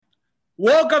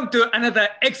Welcome to another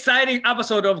exciting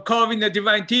episode of Carving the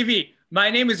Divine TV. My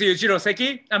name is Yujiro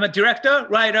Seki. I'm a director,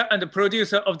 writer, and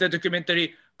producer of the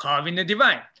documentary Carving the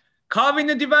Divine. Carving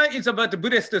the Divine is about the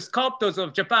Buddhist sculptors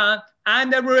of Japan,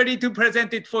 and I'm ready to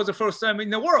present it for the first time in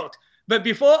the world. But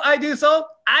before I do so,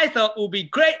 I thought it would be a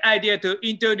great idea to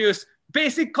introduce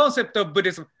basic concept of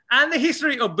Buddhism and the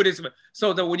history of Buddhism,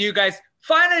 so that when you guys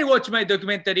finally watch my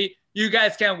documentary, you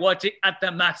guys can watch it at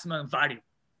the maximum value.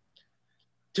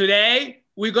 Today,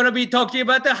 we're going to be talking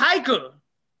about the haiku.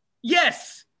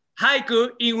 Yes, haiku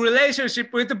in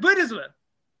relationship with Buddhism.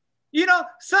 You know,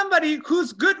 somebody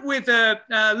who's good with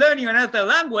learning another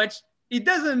language, it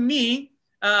doesn't mean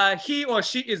he or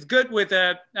she is good with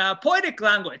poetic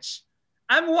language.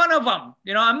 I'm one of them.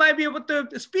 You know, I might be able to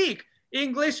speak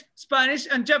English, Spanish,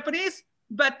 and Japanese,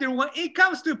 but when it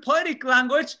comes to poetic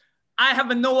language, I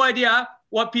have no idea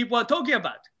what people are talking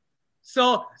about.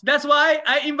 So that's why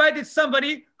I invited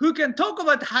somebody who can talk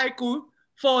about haiku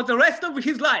for the rest of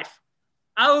his life.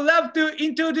 I would love to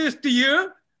introduce to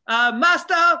you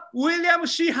Master William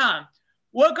Sheehan.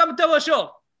 Welcome to our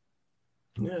show.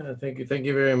 Yeah, thank you. Thank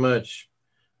you very much.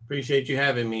 Appreciate you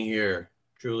having me here.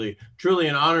 Truly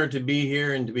an honor to be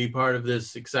here and to be part of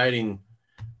this exciting.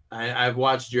 I've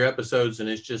watched your episodes and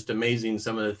it's just amazing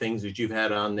some of the things that you've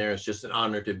had on there. It's just an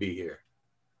honor to be here.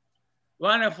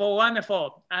 Wonderful,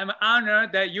 wonderful. I'm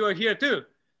honored that you are here too.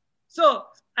 So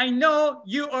I know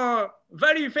you are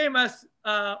very famous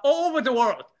all over the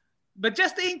world, but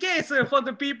just in case for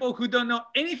the people who don't know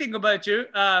anything about you,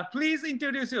 please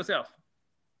introduce yourself.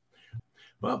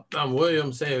 Well, I'm William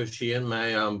Seo Sheehan. My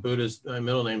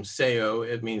middle name is Seo.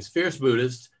 It means fierce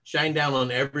Buddhist, shine down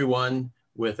on everyone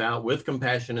with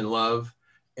compassion and love.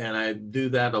 And I do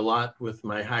that a lot with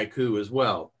my haiku as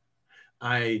well.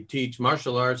 I teach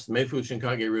martial arts, Meifu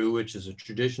Shinkage-ryu, which is a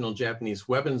traditional Japanese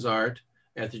weapons art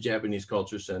at the Japanese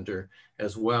Culture Center,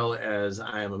 as well as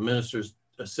I am a minister's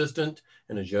assistant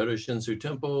in a Jodo Shinsu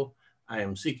temple. I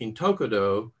am seeking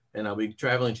Tokudo, and I'll be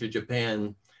traveling to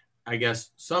Japan, I guess,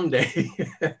 someday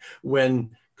when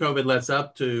COVID lets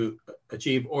up to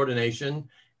achieve ordination.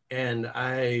 And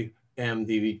I am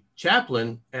the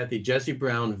chaplain at the Jesse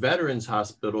Brown Veterans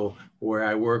Hospital, where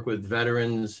I work with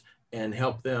veterans and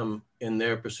help them in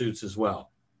their pursuits as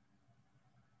well.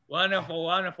 Wonderful,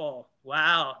 wonderful.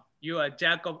 Wow, you are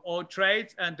jack of all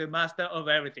trades and the master of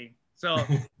everything. So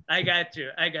I got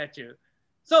you.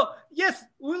 So yes,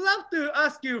 we'd love to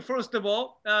ask you, first of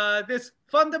all, this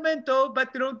fundamental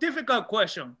but difficult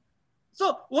question.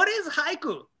 So what is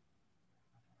haiku?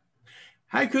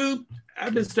 Haiku,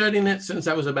 I've been studying it since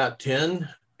I was about 10.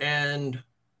 And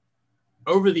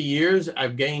over the years,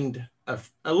 I've gained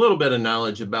a little bit of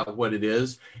knowledge about what it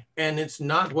is. And it's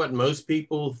not what most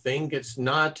people think. It's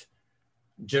not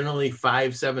generally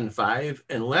 575,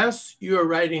 unless you are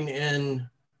writing in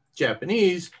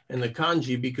Japanese and the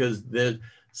kanji, because the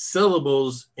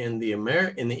syllables in the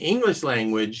English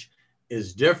language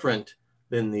is different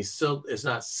than it's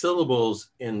not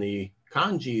syllables in the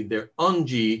kanji, they're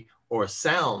onji or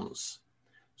sounds.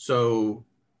 So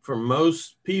for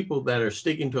most people that are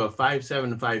sticking to a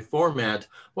 575 format,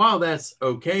 while that's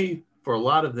okay for a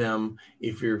lot of them,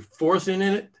 if you're forcing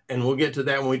it, and we'll get to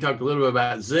that when we talk a little bit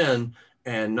about Zen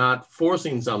and not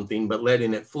forcing something, but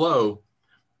letting it flow.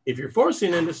 If you're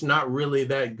forcing it, it's not really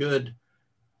that good,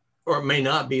 or it may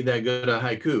not be that good a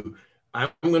haiku. I'm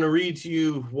going to read to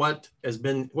you what is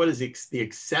the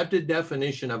accepted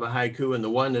definition of a haiku, and the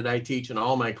one that I teach in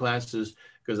all my classes,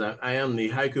 because I am the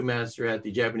haiku master at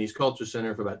the Japanese Culture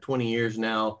Center for about 20 years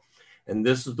now. And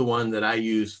this is the one that I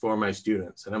use for my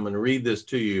students. And I'm going to read this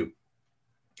to you.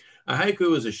 A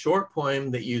haiku is a short poem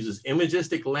that uses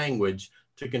imagistic language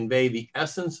to convey the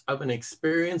essence of an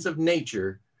experience of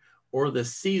nature or the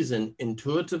season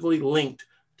intuitively linked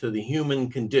to the human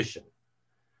condition.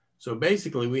 So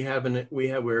basically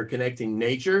we're connecting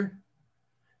nature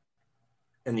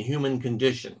and the human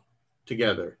condition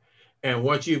together. And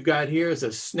what you've got here is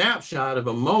a snapshot of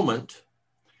a moment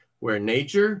where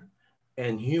nature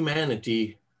and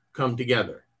humanity come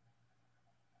together.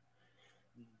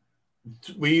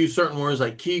 We use certain words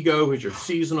like kigo, which are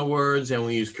seasonal words, and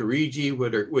we use kirigi,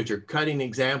 which are cutting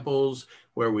examples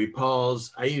where we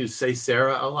pause. I use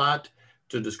seisera a lot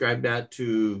to describe that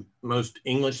to most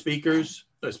English speakers,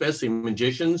 especially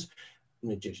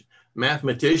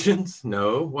mathematicians,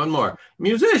 no, one more.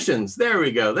 Musicians, there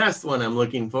we go. That's the one I'm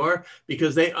looking for,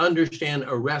 because they understand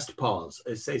a rest pause,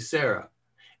 a seisera.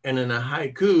 And in a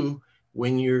haiku,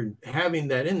 when you're having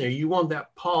that in there, you want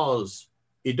that pause.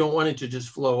 You don't want it to just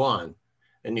flow on.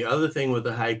 And the other thing with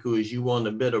the haiku is you want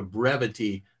a bit of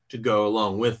brevity to go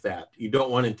along with that. You don't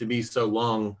want it to be so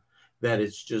long that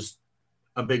it's just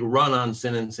a big run-on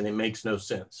sentence and it makes no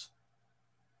sense.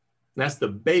 And that's the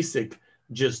basic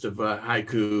gist of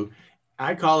haiku.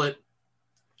 I call it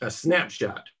a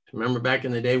snapshot. Remember back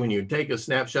in the day when you would take a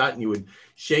snapshot and you would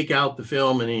shake out the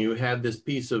film and then you would have this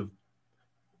piece of,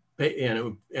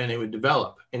 and it would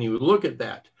develop and you would look at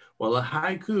that. Well, a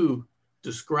haiku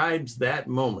describes that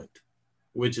moment,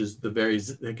 which is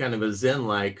the kind of a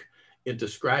Zen-like. It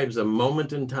describes a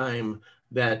moment in time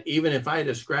that even if I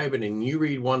describe it and you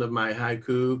read one of my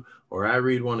haiku or I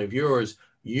read one of yours,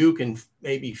 you can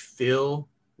maybe feel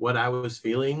what I was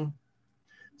feeling,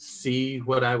 see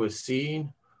what I was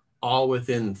seeing, all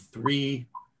within 3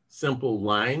 simple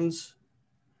lines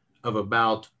of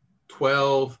about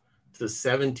 12 to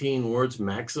 17 words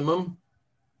maximum.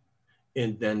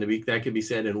 And then that could be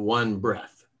said in one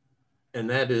breath. And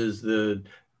that is the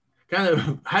kind of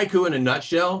haiku in a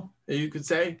nutshell, you could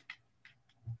say.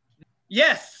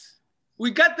 Yes,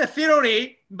 we got the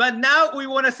theory, but now we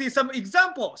want to see some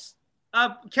examples.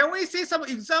 Can we see some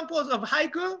examples of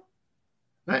haiku?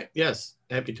 Right, yes,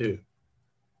 happy to.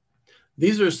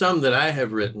 These are some that I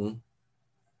have written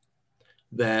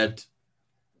that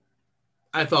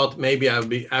I thought maybe I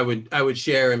would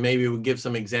share and maybe would give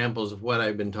some examples of what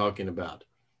I've been talking about.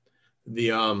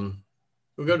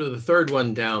 We'll go to the third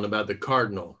one down about the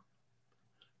cardinal.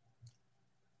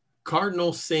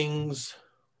 Cardinal sings,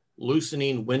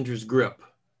 loosening winter's grip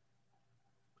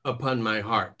upon my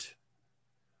heart.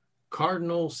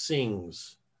 Cardinal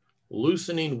sings,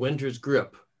 loosening winter's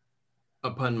grip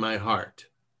upon my heart.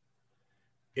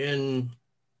 In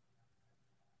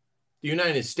the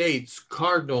United States,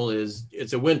 cardinal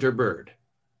it's a winter bird.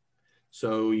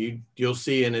 So you'll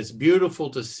see, and it's beautiful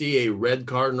to see a red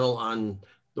cardinal on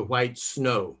the white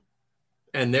snow.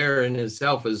 And there in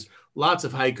itself is lots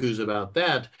of haikus about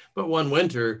that. But one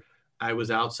winter, I was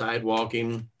outside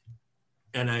walking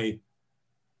and I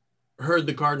heard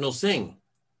the cardinal sing.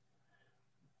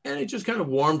 And it just kind of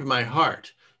warmed my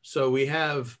heart. So we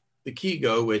have the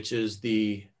kigo, which is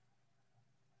the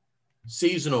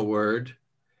seasonal word,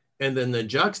 and then the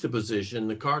juxtaposition,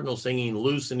 the cardinal singing,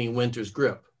 loosening winter's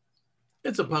grip.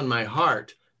 It's upon my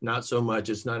heart, not so much,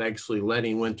 it's not actually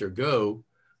letting winter go,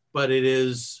 but it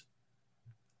is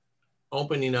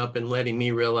opening up and letting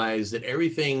me realize that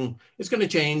everything is going to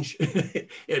change.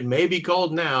 It may be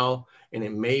cold now, and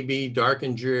it may be dark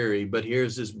and dreary, but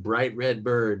here's this bright red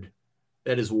bird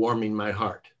that is warming my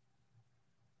heart.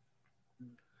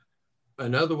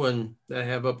 Another one that I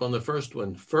have up on the first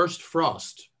one, first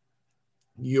frost,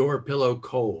 your pillow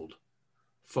cold,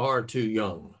 far too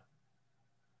young.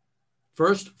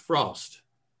 First frost,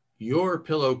 your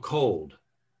pillow cold,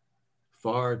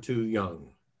 far too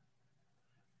young.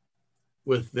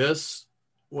 With this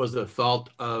was the thought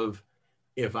of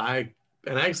and I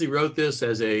actually wrote this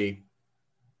as a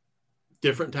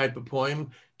different type of poem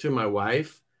to my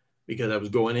wife because I was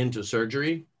going into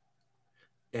surgery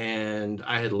and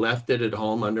I had left it at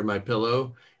home under my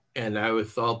pillow. And I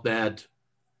thought that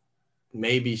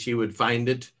maybe she would find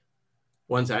it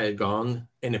once I had gone.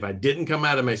 And if I didn't come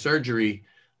out of my surgery,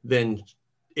 then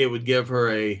it would give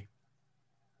her a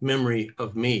memory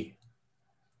of me.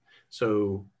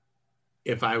 So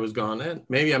if I was gone,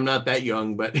 maybe I'm not that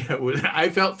young, but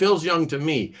feels young to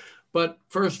me. But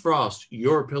first frost,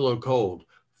 your pillow cold,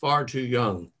 far too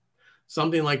young.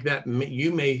 Something like that,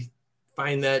 you may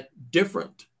find that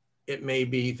different. It may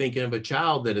be thinking of a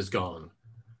child that is gone,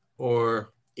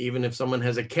 or even if someone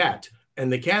has a cat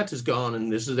and the cat is gone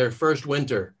and this is their first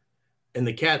winter and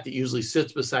the cat that usually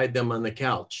sits beside them on the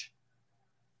couch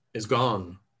is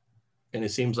gone. And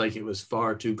it seems like it was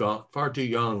far too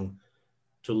young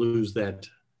to lose that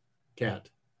cat.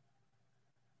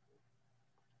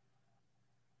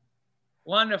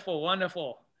 Wonderful,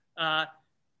 wonderful.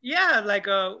 Yeah, like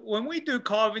when we do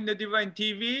Carving the Divine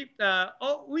TV,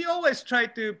 we always try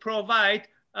to provide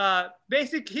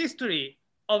basic history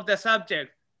of the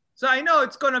subject. So I know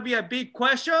it's going to be a big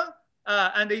question,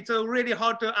 and it's really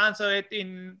hard to answer it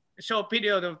in a short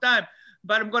period of time,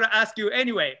 but I'm going to ask you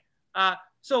anyway.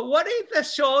 So what is the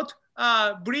short,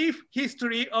 brief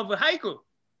history of haiku?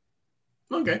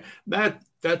 Okay,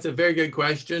 that's a very good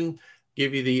question.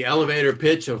 Give you the elevator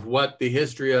pitch of what the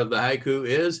history of the haiku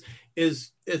is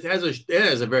it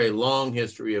has a very long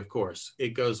history, of course. It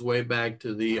goes way back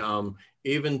to the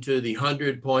even to the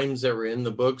 100 poems that were in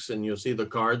the books, and you'll see the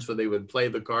cards where they would play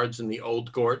the cards in the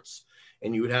old courts,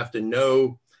 and you would have to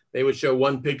know, they would show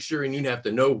one picture and you'd have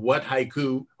to know what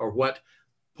haiku or what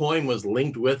poem was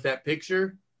linked with that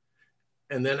picture.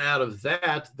 And then out of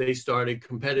that, they started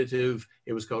competitive,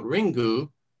 it was called Ringu,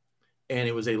 and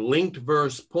it was a linked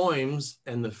verse poems,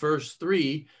 and the first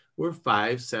 3 were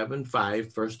 5, 7,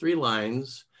 5, first 3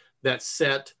 lines. that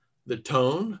set the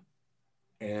tone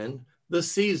and the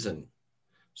season.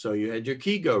 So you had your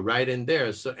Kigo right in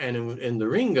there. So, and in the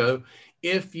Ringo,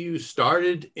 if you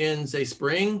started in, say,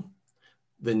 spring,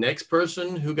 the next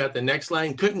person who got the next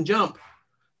line couldn't jump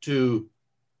to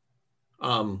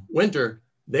winter.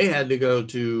 They had to go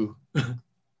to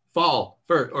fall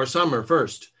first or summer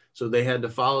first. So they had to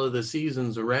follow the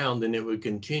seasons around, and it would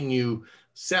continue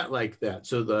set like that.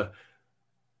 So the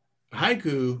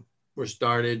haiku were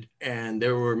started, and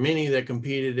there were many that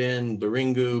competed in the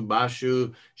Ringu,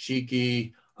 Basho,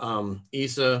 Shiki,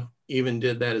 Issa even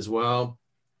did that as well.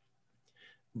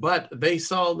 But they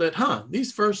saw that,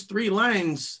 these first three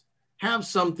lines have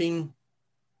something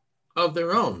of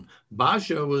their own.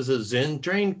 Basho was a Zen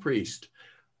trained priest.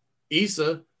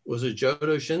 Issa was a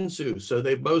Jodo Shinsu. So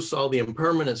they both saw the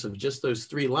impermanence of just those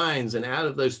three lines. And out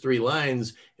of those three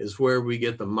lines is where we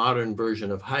get the modern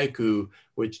version of haiku,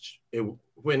 which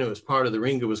when it was part of the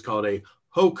Ringu was called a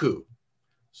hoku.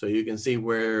 So you can see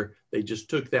where they just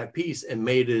took that piece and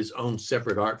made it its own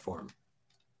separate art form.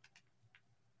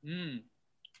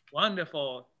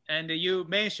 Wonderful. And you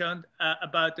mentioned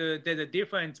about the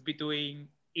difference between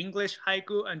English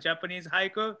haiku and Japanese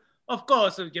haiku. Of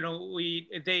course, we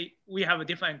have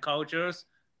different cultures.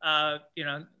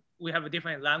 We have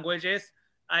different languages.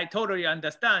 I totally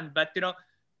understand. But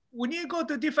when you go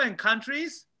to different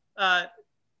countries,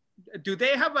 do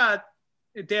they have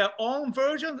their own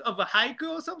version of a haiku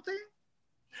or something?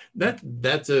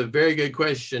 That's a very good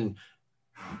question.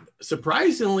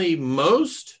 Surprisingly,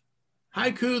 most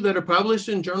haiku that are published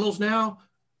in journals now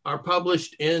are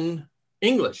published in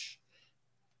English.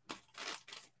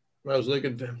 I was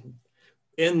looking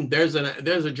there's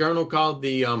a journal called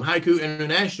the Haiku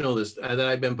Internationalist that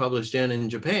I've been published in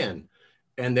Japan,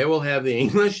 and they will have the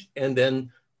English and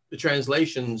then the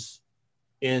translations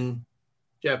in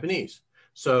Japanese.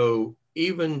 So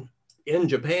even in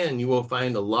Japan, you will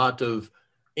find a lot of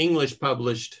English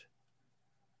published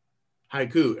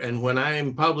haiku. And when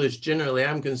I'm published, generally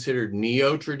I'm considered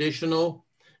neo-traditional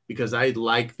because I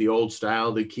like the old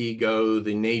style, the Kigo,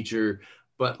 the nature.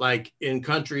 But like in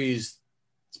countries,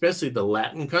 especially the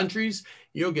Latin countries,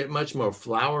 you'll get much more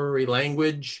flowery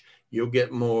language. You'll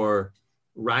get more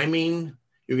rhyming.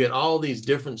 You'll get all these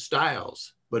different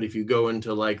styles. But if you go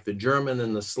into like the German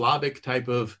and the Slavic type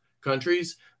of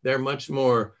countries, they're much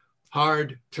more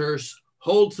hard, terse,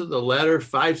 hold to the letter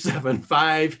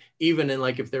 575, even in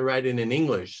like if they're writing in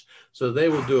English. So they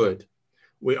will do it.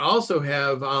 We also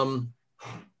have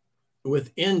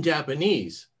within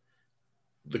Japanese,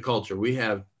 the culture, we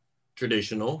have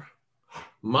traditional,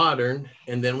 modern,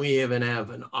 and then we even have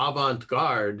an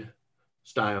avant-garde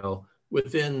style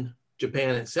within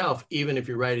Japan itself, even if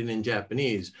you're writing in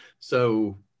Japanese.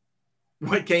 So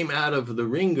what came out of the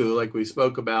Ringu, like we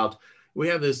spoke about, we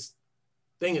have this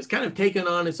thing, it's kind of taken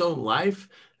on its own life.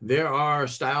 There are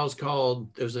styles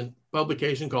there's a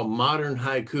publication called Modern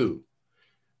Haiku,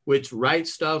 which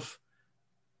writes stuff.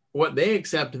 What they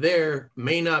accept there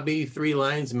may not be 3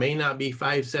 lines, may not be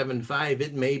 575.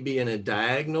 It may be in a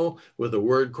diagonal with a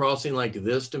word crossing like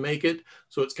this to make it.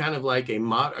 So it's kind of like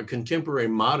a contemporary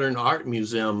modern art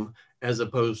museum as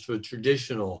opposed to a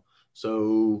traditional.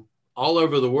 So all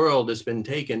over the world it's been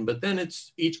taken, but then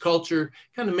each culture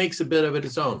kind of makes a bit of it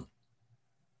its own.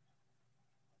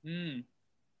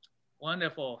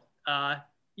 Wonderful.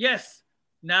 Yes.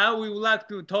 Now we would like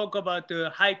to talk about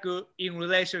the haiku in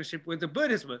relationship with the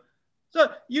Buddhism. So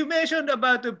you mentioned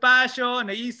about the Basho and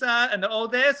the Issa and all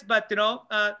this, but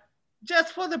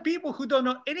just for the people who don't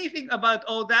know anything about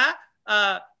all that,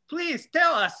 please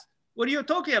tell us what you're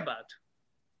talking about.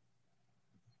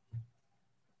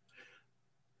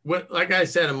 Like I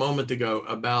said a moment ago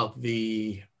about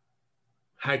the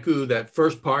haiku, that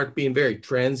first part being very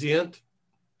transient.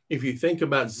 If you think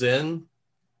about Zen,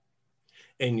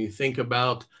 and you think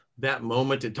about that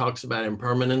moment, it talks about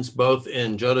impermanence, both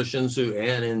in Jodo Shinsu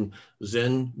and in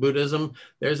Zen Buddhism.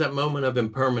 There's that moment of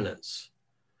impermanence.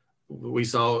 We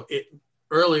saw it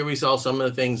earlier, we saw some of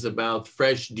the things about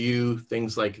fresh dew,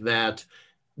 things like that.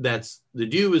 That's the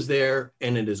dew is there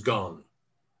and it is gone.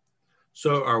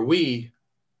 So are we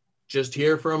just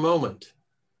here for a moment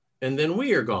and then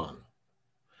we are gone?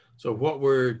 So what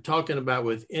we're talking about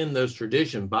within those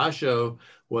traditions, Basho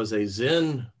was a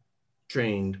Zen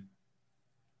trained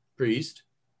priest,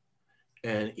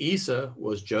 and Issa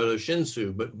was Jodo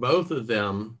Shinsu, but both of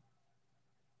them,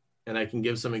 and I can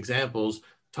give some examples,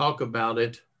 talk about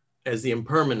it as the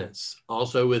impermanence.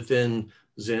 Also within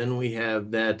Zen, we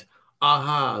have that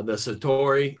aha, the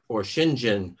Satori or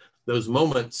Shinjin, those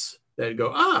moments that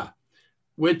go,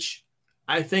 which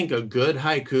I think a good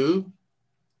haiku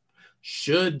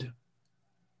should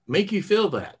make you feel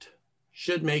that.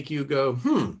 should make you go,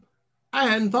 I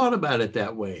hadn't thought about it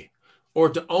that way. Or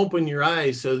to open your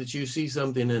eyes so that you see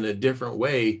something in a different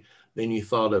way than you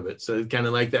thought of it. So kind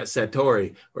of like that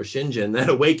Satori or Shinjin, that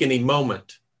awakening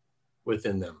moment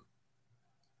within them.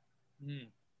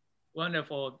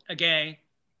 Wonderful. Again,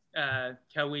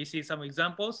 can we see some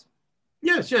examples?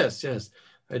 Yes.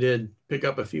 I did pick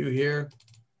up a few here.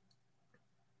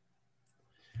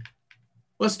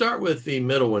 Let's start with the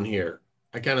middle one here.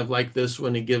 I kind of like this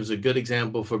one. It gives a good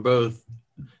example for both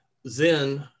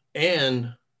Zen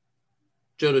and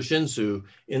Jodo Shinshu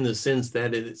in the sense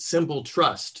that it's simple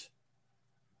trust.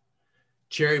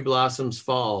 Cherry blossoms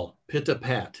fall,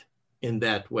 pit-a-pat, in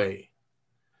that way.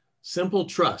 Simple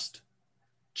trust.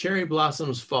 Cherry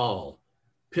blossoms fall,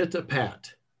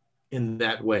 pit-a-pat, in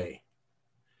that way.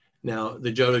 Now,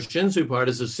 the Jodo Shinshu part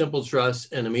is a simple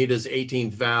trust and Amida's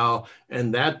 18th vow.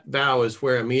 And that vow is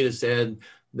where Amida said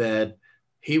that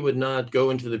he would not go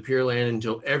into the Pure Land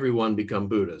until everyone become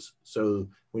Buddhas. So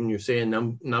when you're saying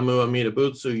Namu Amida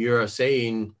Butsu, you're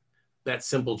saying that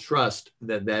simple trust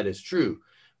that that is true.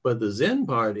 But the Zen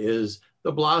part is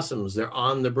the blossoms, they're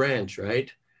on the branch,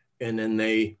 right? And then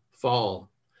they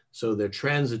fall. So they're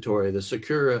transitory, the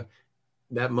Sakura,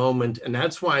 that moment. And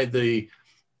that's why the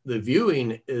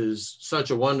viewing is such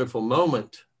a wonderful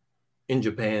moment in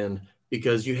Japan,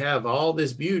 because you have all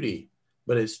this beauty,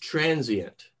 but it's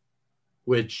transient,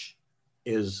 which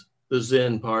is the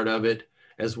Zen part of it,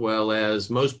 as well as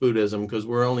most Buddhism, because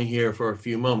we're only here for a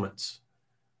few moments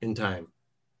in time.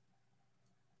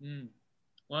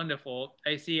 Wonderful.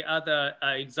 I see other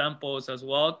examples as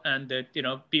well. And,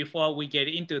 before we get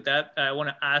into that, I want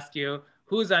to ask you,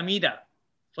 who's Amida?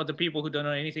 For the people who don't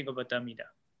know anything about Amida.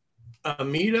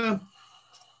 Amida,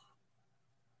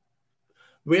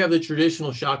 we have the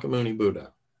traditional Shakyamuni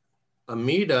Buddha.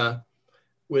 Amida,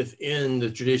 within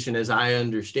the tradition, as I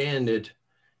understand it,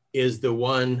 is the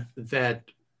one that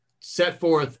set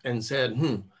forth and said,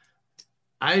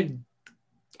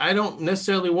 I don't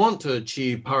necessarily want to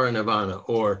achieve parinirvana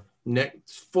or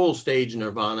next full stage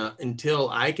nirvana until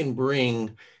I can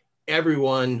bring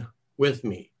everyone with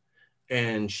me.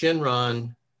 And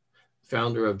Shinran,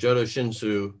 founder of Jodo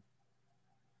Shinshu,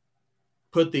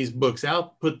 put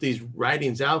these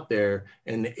writings out there,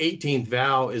 and the 18th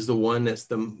vow is the one that's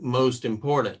the most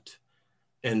important.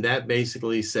 And that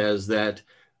basically says that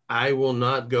I will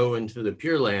not go into the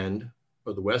Pure Land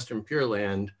or the Western Pure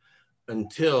Land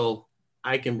until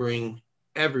I can bring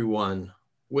everyone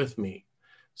with me.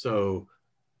 So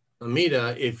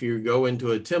Amida, if you go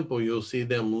into a temple, you'll see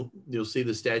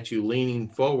the statue leaning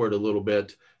forward a little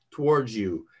bit towards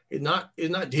you. He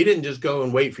didn't just go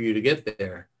and wait for you to get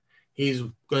there. He's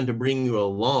going to bring you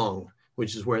along,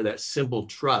 which is where that simple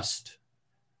trust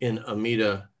in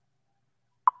Amida,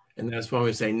 and that's why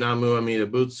we say Namu Amida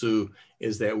Butsu,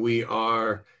 is that we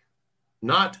are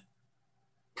not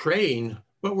praying,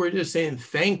 but we're just saying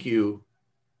thank you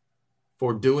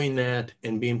for doing that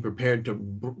and being prepared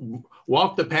to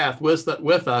walk the path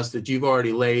with us that you've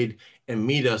already laid and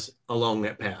meet us along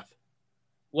that path.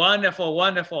 Wonderful,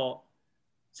 wonderful.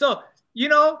 So,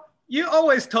 you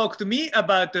always talk to me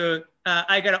about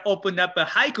I gotta open up a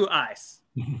haiku eyes.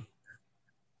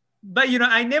 But,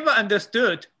 I never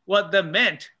understood what that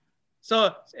meant.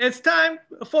 So it's time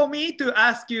for me to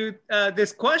ask you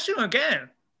this question again.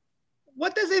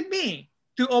 What does it mean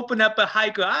to open up a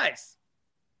haiku eyes?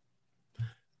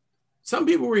 Some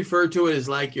people refer to it as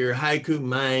like your haiku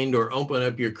mind or open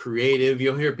up your creative.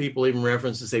 You'll hear people even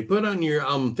reference to say, put on your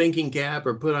thinking cap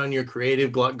or put on your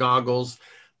creative goggles.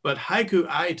 But haiku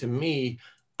eye, to me,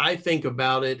 I think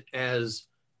about it as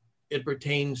it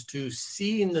pertains to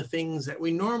seeing the things that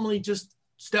we normally just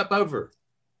step over.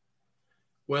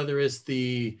 Whether it's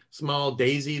the small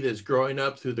daisy that's growing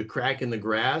up through the crack in the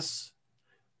grass,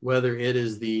 whether it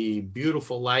is the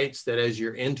beautiful lights that as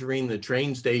you're entering the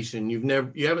train station, you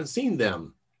haven't seen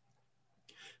them.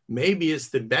 Maybe it's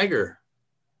the beggar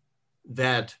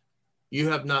that you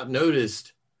have not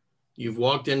noticed. You've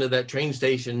walked into that train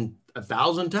station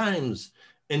 1,000 times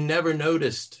and never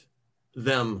noticed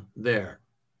them there.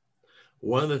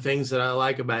 One of the things that I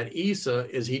like about Issa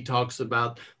is he talks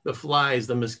about the flies,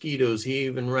 the mosquitoes. He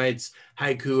even writes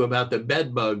haiku about the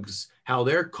bed bugs, how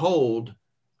they're cold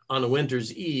on a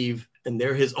winter's eve and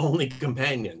they're his only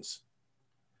companions.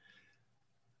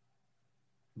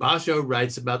 Basho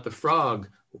writes about the frog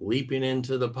leaping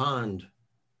into the pond.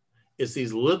 It's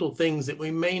these little things that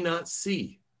we may not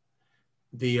see.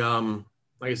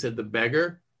 Like I said, the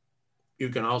beggar. You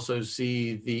can also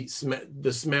see the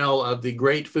smell of the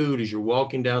great food as you're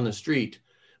walking down the street,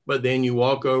 but then you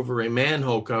walk over a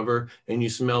manhole cover and you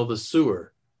smell the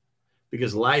sewer,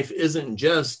 because life isn't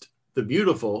just the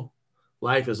beautiful.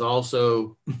 life is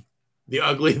also the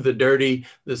ugly, the dirty,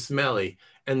 the smelly.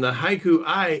 And the haiku,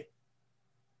 I'd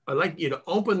like you to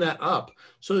open that up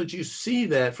so that you see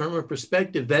that from a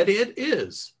perspective that it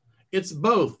is. It's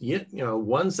both, you know,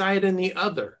 one side and the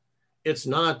other. It's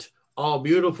not all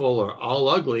beautiful or all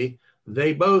ugly.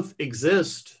 They both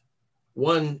exist,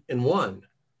 one in one.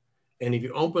 And if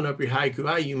you open up your haiku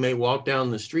eye, you may walk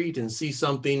down the street and see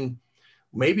something,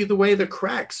 maybe the way the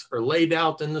cracks are laid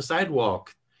out in the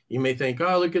sidewalk. You may think,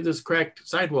 oh, look at this cracked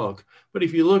sidewalk. But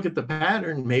if you look at the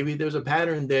pattern, maybe there's a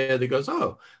pattern there that goes,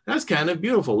 oh, that's kind of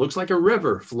beautiful. Looks like a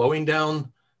river flowing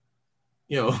down,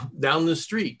 you know, down the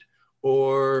street.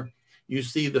 Or you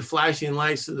see the flashing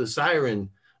lights of the siren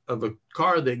of a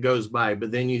car that goes by,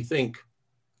 but then you think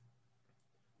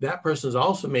that person's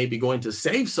also maybe going to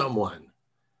save someone.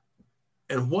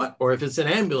 And what, or if it's an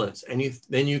ambulance, and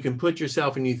then you can put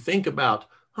yourself and you think about,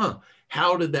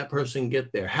 how did that person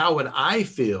get there? How would I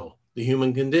feel? The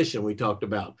human condition we talked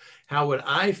about. How would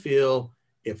I feel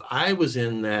if I was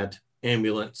in that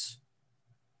ambulance?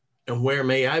 And where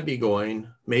may I be going?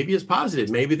 Maybe it's positive.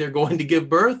 Maybe they're going to give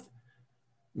birth.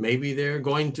 Maybe they're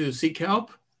going to seek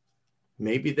help.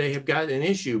 Maybe they have got an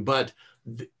issue, but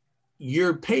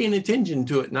you're paying attention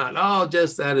to it, not, oh,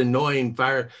 just that annoying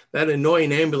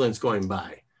ambulance going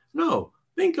by. No,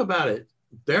 think about it.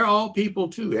 They're all people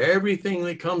too. Everything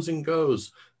that comes and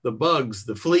goes, the bugs,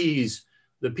 the fleas,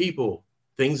 the people,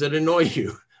 things that annoy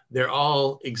you, they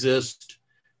all exist,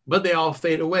 but they all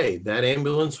fade away. That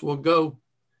ambulance will go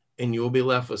and you'll be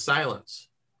left with silence,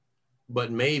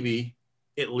 but maybe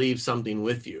it leaves something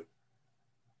with you.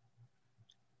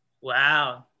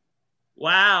 Wow.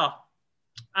 Wow.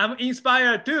 I'm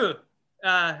inspired too.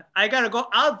 I got to go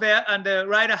out there and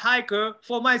write a haiku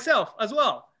for myself as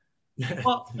well.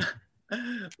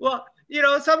 Well, you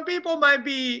know, some people might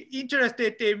be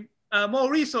interested in more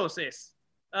resources.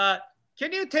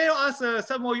 Can you tell us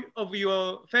some of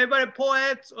your favorite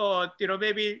poets, or, you know,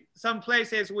 maybe some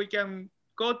places we can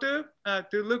go to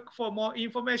look for more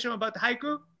information about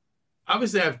haiku?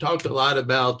 Obviously, I've talked a lot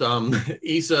about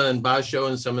Issa and Basho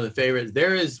and some of the favorites.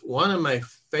 There is one of my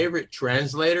favorite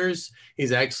translators.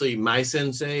 He's actually my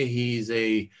sensei. He's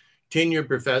a tenured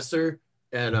professor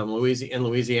at in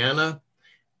Louisiana.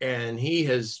 And he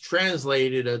has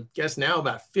translated, I guess now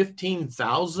about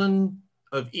 15,000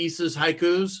 of Issa's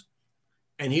haikus.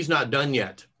 And he's not done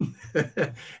yet.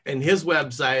 And his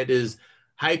website is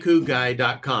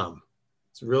haikuguy.com.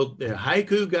 It's real,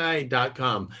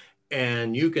 haikuguy.com.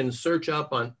 And you can search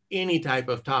up on any type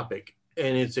of topic,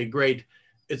 and it's a great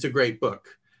book.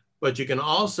 But you can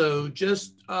also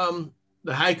just, the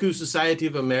Haiku Society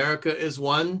of America is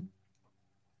one.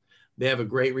 They have a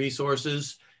great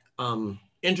resources.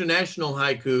 International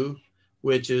Haiku,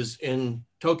 which is in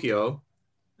Tokyo.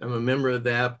 I'm a member of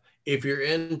that. If you're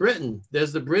in Britain,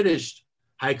 there's the British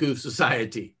Haiku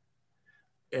Society.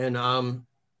 And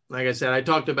like I said, I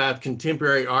talked about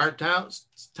contemporary art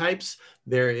types.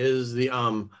 There is the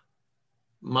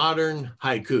modern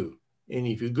haiku. And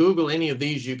if you Google any of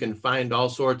these, you can find all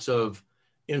sorts of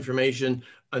information.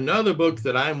 Another book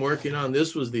that I'm working on,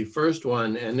 this was the first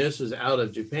one, and this is out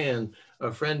of Japan.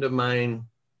 A friend of mine,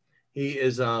 he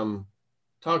is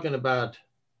talking about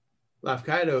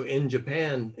Lafkaido in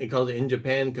Japan. He calls it In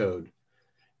Japan Code.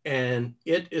 And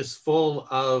it is full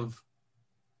of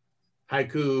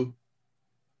haiku,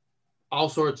 all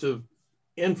sorts of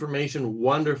information,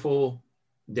 wonderful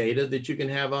data that you can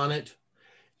have on it.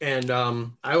 And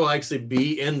I will actually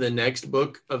be in the next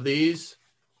book of these,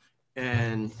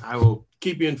 and I will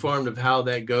keep you informed of how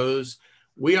that goes.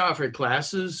 We offer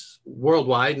classes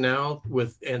worldwide now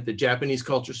at the Japanese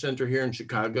Culture Center here in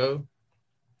Chicago,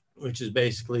 which is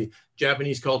basically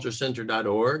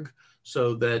japaneseculturecenter.org,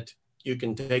 so that you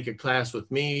can take a class with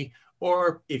me,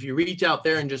 or if you reach out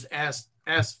there and just ask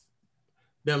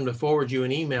them to forward you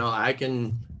an email, I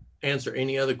can answer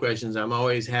any other questions. I'm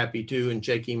always happy to, and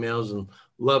check emails and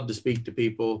love to speak to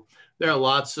people. There are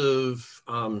lots of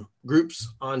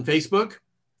groups on Facebook,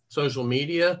 social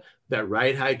media that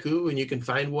write haiku, and you can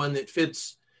find one that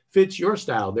fits your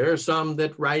style. There are some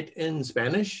that write in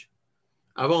Spanish.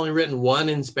 I've only written one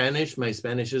in Spanish. My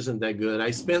Spanish isn't that good.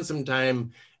 I spent some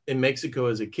time in Mexico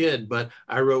as a kid, but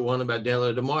I wrote one about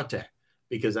Dia de Muerte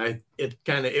because it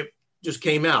just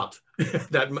came out.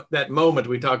 that moment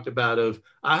we talked about of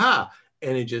aha,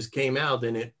 and it just came out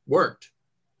and it worked.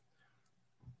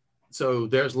 So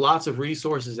there's lots of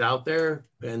resources out there,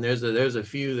 and there's a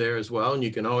few there as well, and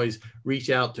you can always reach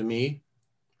out to me.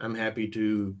 I'm happy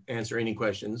to answer any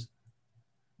questions.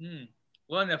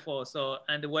 Wonderful. So,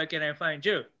 and where can I find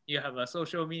you? You have a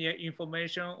social media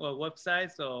information or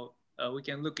website so we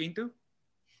can look into?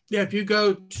 Yeah, if you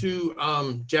go to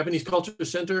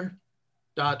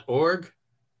JapaneseCultureCenter.org,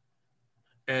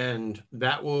 and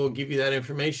that will give you that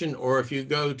information. Or if you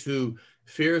go to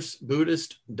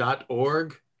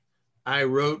fiercebuddhist.org, I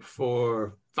wrote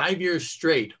for 5 years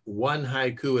straight, 1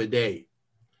 haiku a day.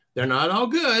 They're not all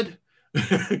good,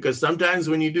 because sometimes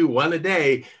when you do 1 a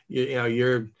day, you know,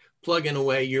 you're plugging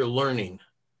away, you're learning.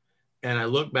 And I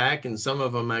look back and some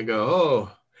of them I go,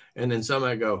 oh, and then some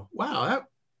I go, wow, that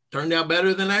turned out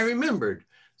better than I remembered.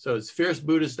 So it's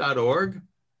fiercebuddhist.org.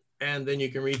 And then you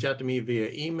can reach out to me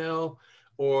via email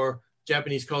or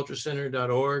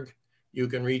JapaneseCultureCenter.org. You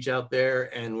can reach out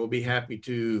there and we'll be happy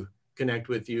to connect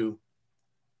with you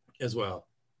as well.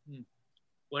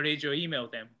 What is your email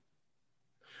then?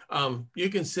 You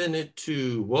can send it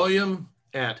to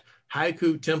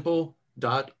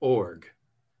William@haikutemple.org.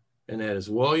 And that is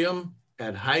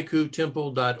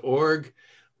William@haikutemple.org,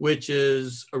 which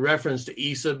is a reference to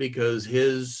Issa because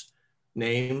his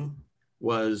name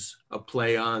was a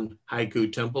play on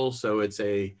Haiku Temple. So it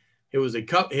was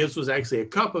actually a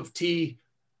cup of tea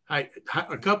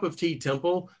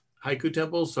temple, Haiku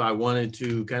Temple. So I wanted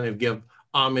to kind of give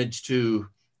homage to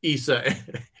Issa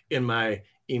in my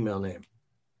email name.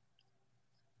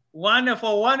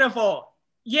 Wonderful, wonderful.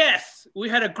 Yes, we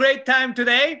had a great time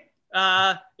today.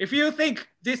 If you think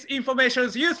this information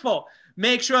is useful,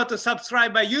 make sure to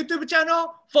subscribe my YouTube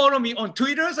channel, follow me on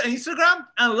Twitter and Instagram,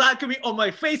 and like me on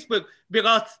my Facebook,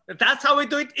 because that's how we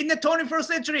do it in the 21st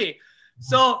century.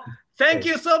 So thank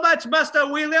you so much, Master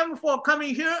William, for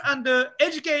coming here and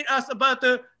educate us about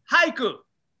the haiku.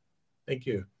 Thank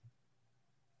you.